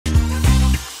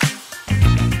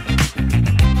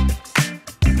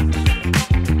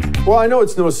Well, I know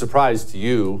it's no surprise to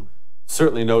you,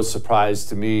 certainly no surprise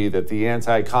to me, that the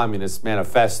Anti-Communist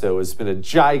Manifesto has been a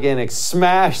gigantic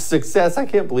smash success. I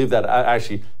can't believe that.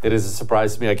 Actually, it is a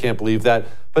surprise to me. I can't believe that.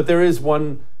 But there is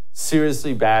one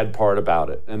seriously bad part about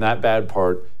it, and that bad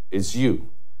part is you.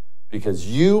 Because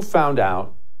you found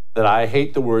out that I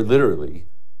hate the word literally,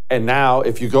 and now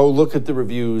if you go look at the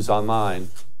reviews online,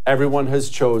 everyone has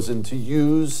chosen to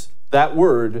use that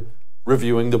word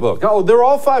reviewing the book. Oh, they're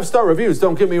all 5-star reviews,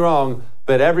 don't get me wrong,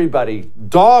 but everybody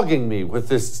dogging me with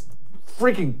this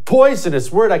freaking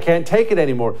poisonous word. I can't take it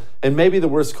anymore. And maybe the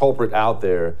worst culprit out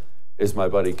there is my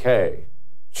buddy Kay.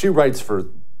 She writes for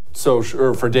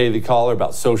Daily Caller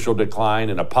about social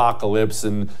decline and apocalypse,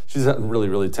 and she's really,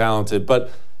 really talented,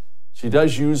 but she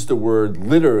does use the word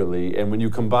literally, and when you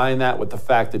combine that with the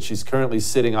fact that she's currently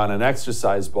sitting on an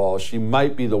exercise ball, she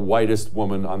might be the whitest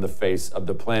woman on the face of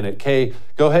the planet. Kay,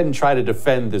 go ahead and try to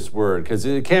defend this word, because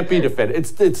it can't be defended.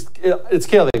 It's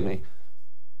killing me.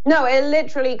 No, it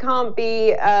literally can't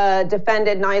be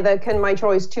defended. Neither can my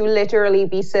choice to literally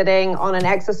be sitting on an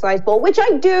exercise ball, which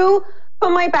I do for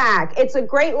my back. It's a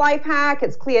great life hack.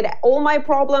 It's cleared all my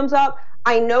problems up.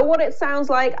 I know what it sounds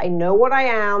like. I know what I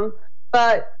am.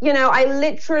 But, you know, I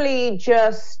literally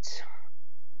just,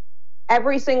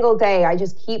 every single day, I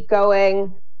just keep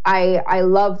going. I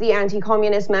love the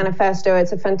Anti-Communist Manifesto.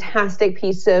 It's a fantastic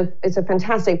piece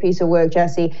of work,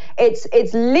 Jesse.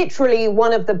 It's literally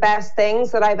one of the best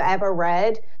things that I've ever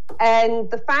read. And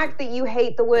the fact that you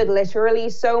hate the word literally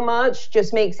so much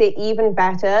just makes it even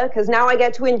better, because now I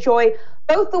get to enjoy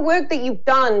both the work that you've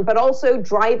done, but also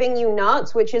driving you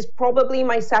nuts, which is probably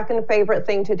my second favorite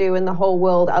thing to do in the whole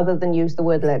world other than use the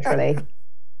word literally.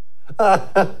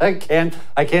 I can't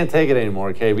take it anymore,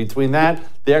 okay? Between that,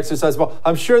 the exercise ball,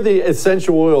 I'm sure the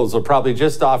essential oils are probably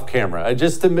just off camera,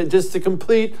 just to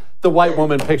complete the white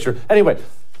woman picture. Anyway,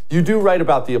 you do write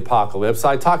about the apocalypse.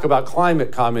 I talk about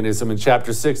climate communism in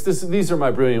chapter 6. These are my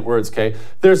brilliant words, Kay.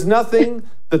 There's nothing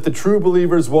that the true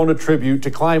believers won't attribute to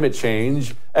climate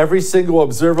change. Every single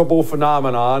observable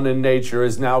phenomenon in nature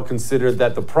is now considered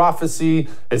that the prophecy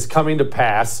is coming to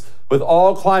pass. With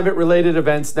all climate-related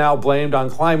events now blamed on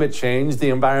climate change, the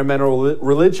environmental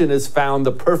religion has found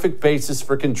the perfect basis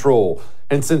for control.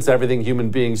 And since everything human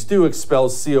beings do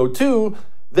expels CO2,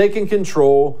 they can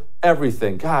control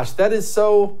everything. Gosh, that is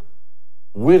so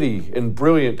witty and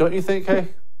brilliant, don't you think, Kay?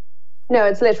 No,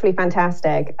 it's literally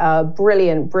fantastic.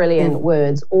 Brilliant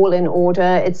words, all in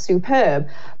order. It's superb.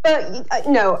 But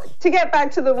no, to get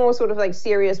back to the more sort of like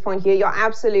serious point here, you're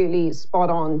absolutely spot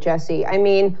on, Jesse. I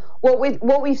mean,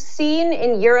 what we've seen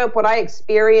in Europe, what I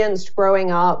experienced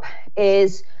growing up,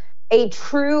 is a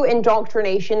true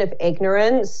indoctrination of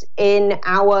ignorance in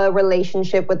our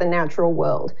relationship with the natural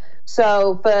world.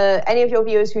 So for any of your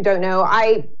viewers who don't know,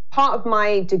 part of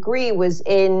my degree was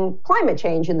in climate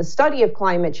change, in the study of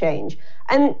climate change.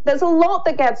 And there's a lot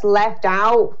that gets left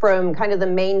out from kind of the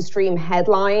mainstream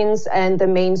headlines and the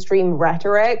mainstream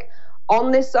rhetoric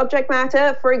on this subject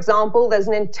matter. For example, there's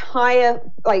an entire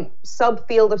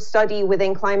subfield of study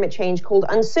within climate change called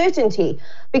uncertainty,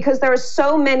 because there are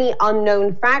so many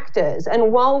unknown factors.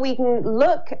 And while we can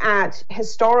look at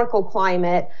historical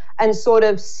climate and sort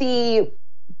of see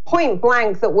point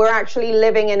blank that we're actually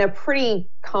living in a pretty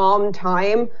calm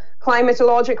time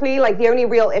climatologically, like the only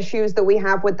real issues that we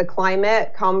have with the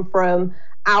climate come from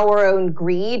our own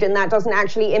greed, and that doesn't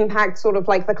actually impact sort of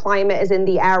like the climate as in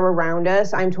the air around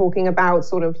us. I'm talking about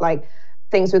sort of like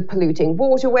things with polluting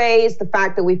waterways, the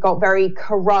fact that we've got very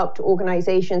corrupt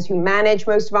organizations who manage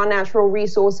most of our natural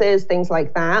resources, things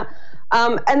like that.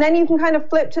 And then you can kind of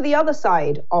flip to the other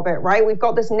side of it, right? We've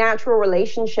got this natural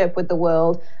relationship with the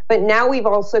world, but now we've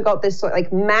also got this sort of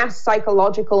like mass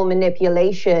psychological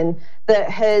manipulation that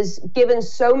has given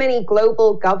so many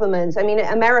global governments. I mean,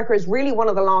 America is really one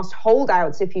of the last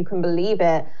holdouts, if you can believe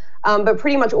it. But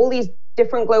pretty much all these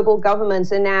different global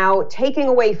governments are now taking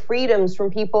away freedoms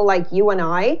from people like you and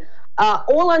I,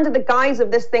 all under the guise of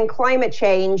this thing, climate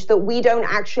change, that we don't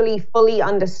actually fully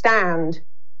understand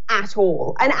at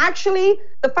all. And actually,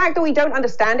 the fact that we don't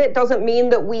understand it doesn't mean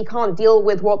that we can't deal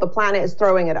with what the planet is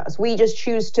throwing at us. We just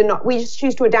choose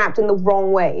to adapt in the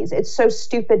wrong ways. It's so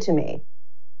stupid to me.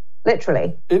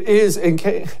 Literally. It is.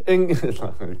 Okay. And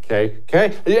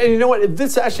you know what?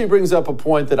 This actually brings up a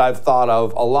point that I've thought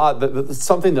of a lot.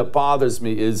 Something that bothers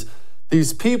me is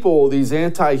these people, these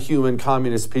anti-human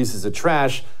communist pieces of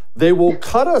trash, they will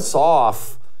cut us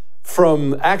off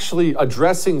from actually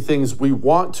addressing things we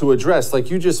want to address,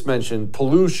 like you just mentioned,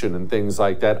 pollution and things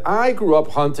like that. I grew up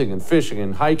hunting and fishing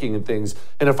and hiking and things,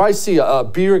 and if I see a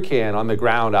beer can on the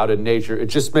ground out in nature, it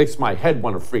just makes my head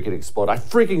want to freaking explode. I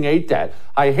freaking hate that.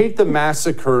 I hate the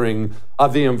massacring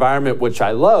of the environment, which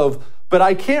I love, but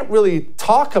I can't really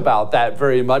talk about that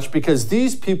very much because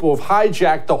these people have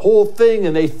hijacked the whole thing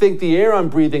and they think the air I'm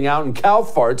breathing out and cow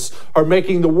farts are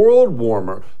making the world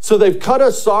warmer. So they've cut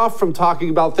us off from talking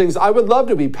about things I would love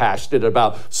to be passionate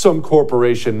about. Some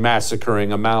corporation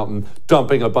massacring a mountain,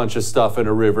 dumping a bunch of stuff in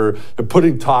a river, and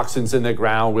putting toxins in the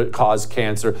ground that cause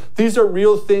cancer. These are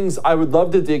real things I would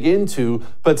love to dig into,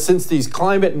 but since these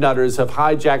climate nutters have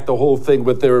hijacked the whole thing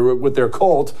with their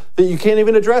cult, that you can't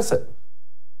even address it.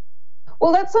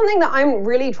 Well, that's something that I'm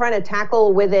really trying to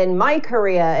tackle within my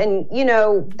career. And you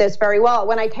know this very well.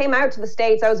 When I came out to the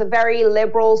States, I was a very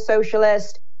liberal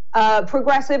socialist.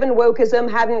 Progressive and wokeism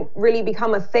hadn't really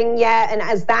become a thing yet. And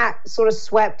as that sort of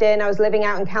swept in, I was living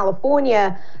out in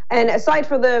California. And aside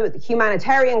from the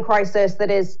humanitarian crisis that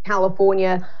is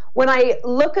California, when I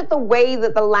look at the way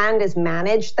that the land is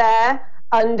managed there,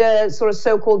 under sort of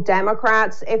so-called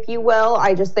Democrats, if you will,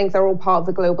 I just think they're all part of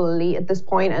the global elite at this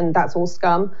point, and that's all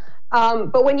scum.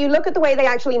 But when you look at the way they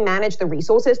actually manage the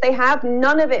resources they have,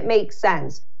 none of it makes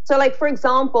sense. So like, for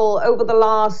example, over the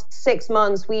last 6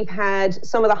 months, we've had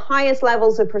some of the highest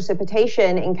levels of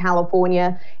precipitation in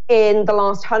California in the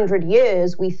last 100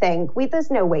 years, we think. There's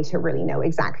no way to really know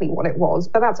exactly what it was,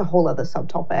 but that's a whole other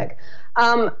subtopic.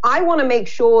 I want to make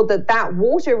sure that that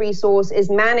water resource is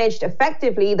managed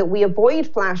effectively, that we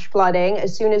avoid flash flooding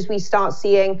as soon as we start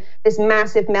seeing this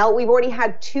massive melt. We've already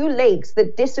had 2 lakes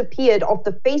that disappeared off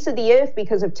the face of the earth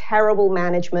because of terrible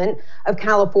management of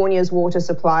California's water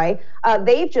supply.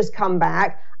 They've just come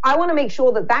back. I want to make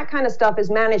sure that that kind of stuff is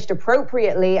managed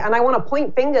appropriately, and I want to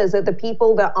point fingers at the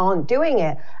people that aren't doing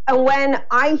it. And when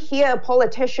I hear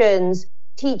politicians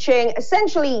teaching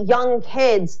essentially young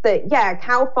kids that, yeah,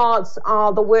 cow farts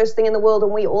are the worst thing in the world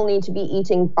and we all need to be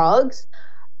eating bugs,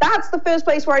 that's the first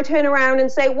place where I turn around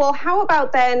and say, well, how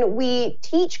about then we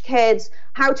teach kids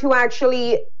how to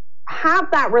actually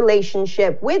have that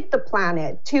relationship with the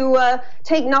planet, to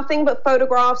take nothing but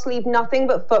photographs, leave nothing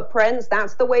but footprints.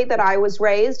 That's the way that I was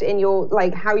raised, in your,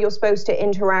 like, how you're supposed to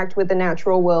interact with the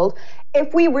natural world.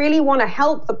 If we really want to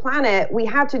help the planet, we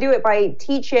have to do it by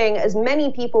teaching as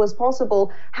many people as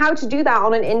possible how to do that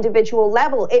on an individual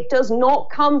level. It does not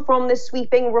come from this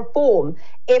sweeping reform.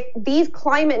 If these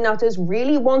climate nutters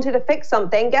really wanted to fix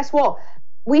something, guess what?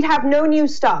 We'd have no new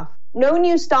stuff. No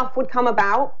new stuff would come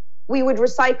about. We would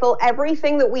recycle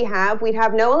everything that we have. We'd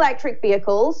have no electric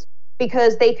vehicles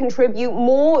because they contribute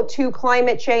more to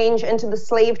climate change and to the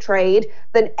slave trade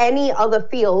than any other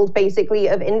field, basically,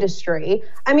 of industry.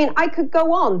 I mean, I could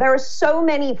go on. There are so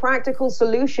many practical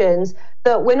solutions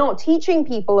that we're not teaching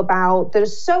people about that are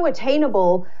so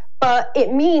attainable, but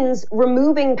it means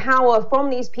removing power from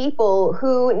these people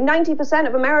who 90%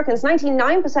 of Americans,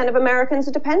 99% of Americans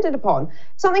are dependent upon. If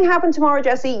something happened tomorrow,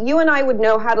 Jesse, you and I would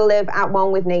know how to live at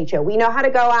one with nature. We know how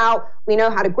to go out, we know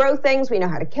how to grow things, we know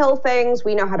how to kill things,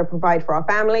 we know how to provide for our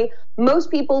family. Most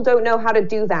people don't know how to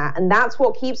do that, and that's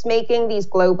what keeps making these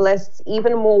globalists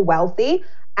even more wealthy.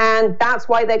 And that's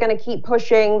why they're going to keep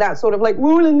pushing that sort of like,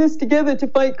 we're all in this together to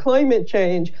fight climate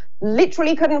change.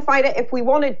 Literally couldn't fight it if we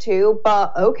wanted to,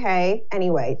 but okay.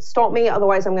 Anyway, stop me.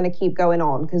 Otherwise, I'm going to keep going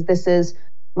on because this is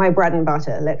my bread and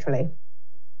butter, literally.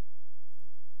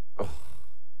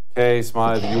 Okay,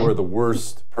 Smythe, you are the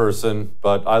worst person,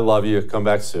 but I love you. Come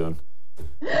back soon.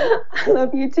 I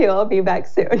love you too. I'll be back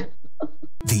soon.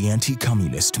 The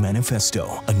Anti-Communist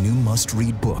Manifesto, a new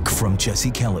must-read book from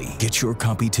Jesse Kelly. Get your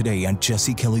copy today at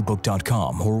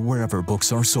jessekellybook.com or wherever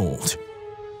books are sold.